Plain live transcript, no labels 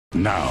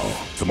Now,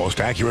 the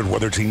most accurate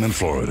weather team in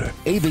Florida,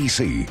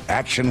 ABC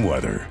Action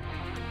Weather.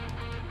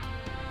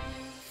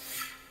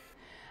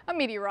 I'm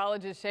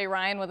meteorologist Shay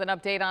with an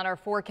update on our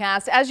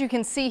forecast. As you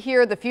can see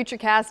here, the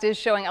futurecast is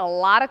showing a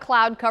lot of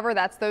cloud cover.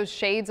 That's those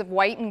shades of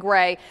white and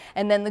gray,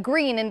 and then the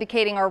green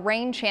indicating our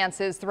rain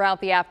chances throughout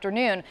the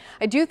afternoon.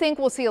 I do think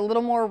we'll see a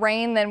little more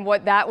rain than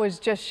what that was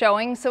just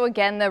showing. So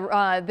again,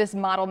 this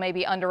model may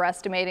be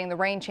underestimating the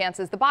rain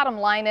chances. The bottom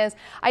line is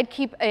I'd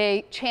keep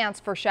a chance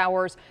for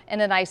showers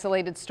and an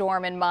isolated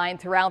storm in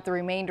mind throughout the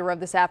remainder of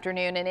this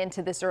afternoon and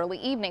into this early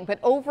evening. But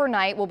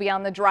overnight we'll be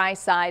on the dry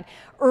side.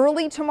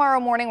 Early tomorrow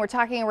morning, we're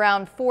talking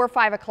around 4 or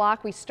 5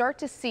 o'clock, we start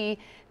to see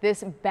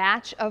this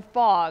batch of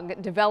fog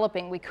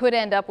developing. We could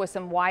end up with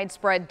some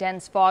widespread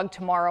dense fog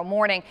tomorrow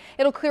morning.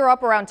 It'll clear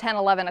up around 10,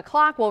 11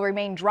 o'clock. Will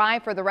remain dry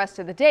for the rest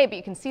of the day, but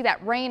you can see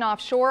that rain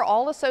offshore,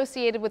 all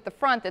associated with the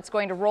front that's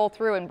going to roll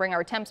through and bring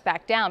our temps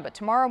back down. But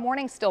tomorrow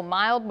morning still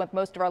mild with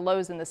most of our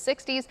lows in the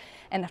 60s,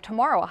 and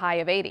tomorrow a high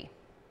of 80.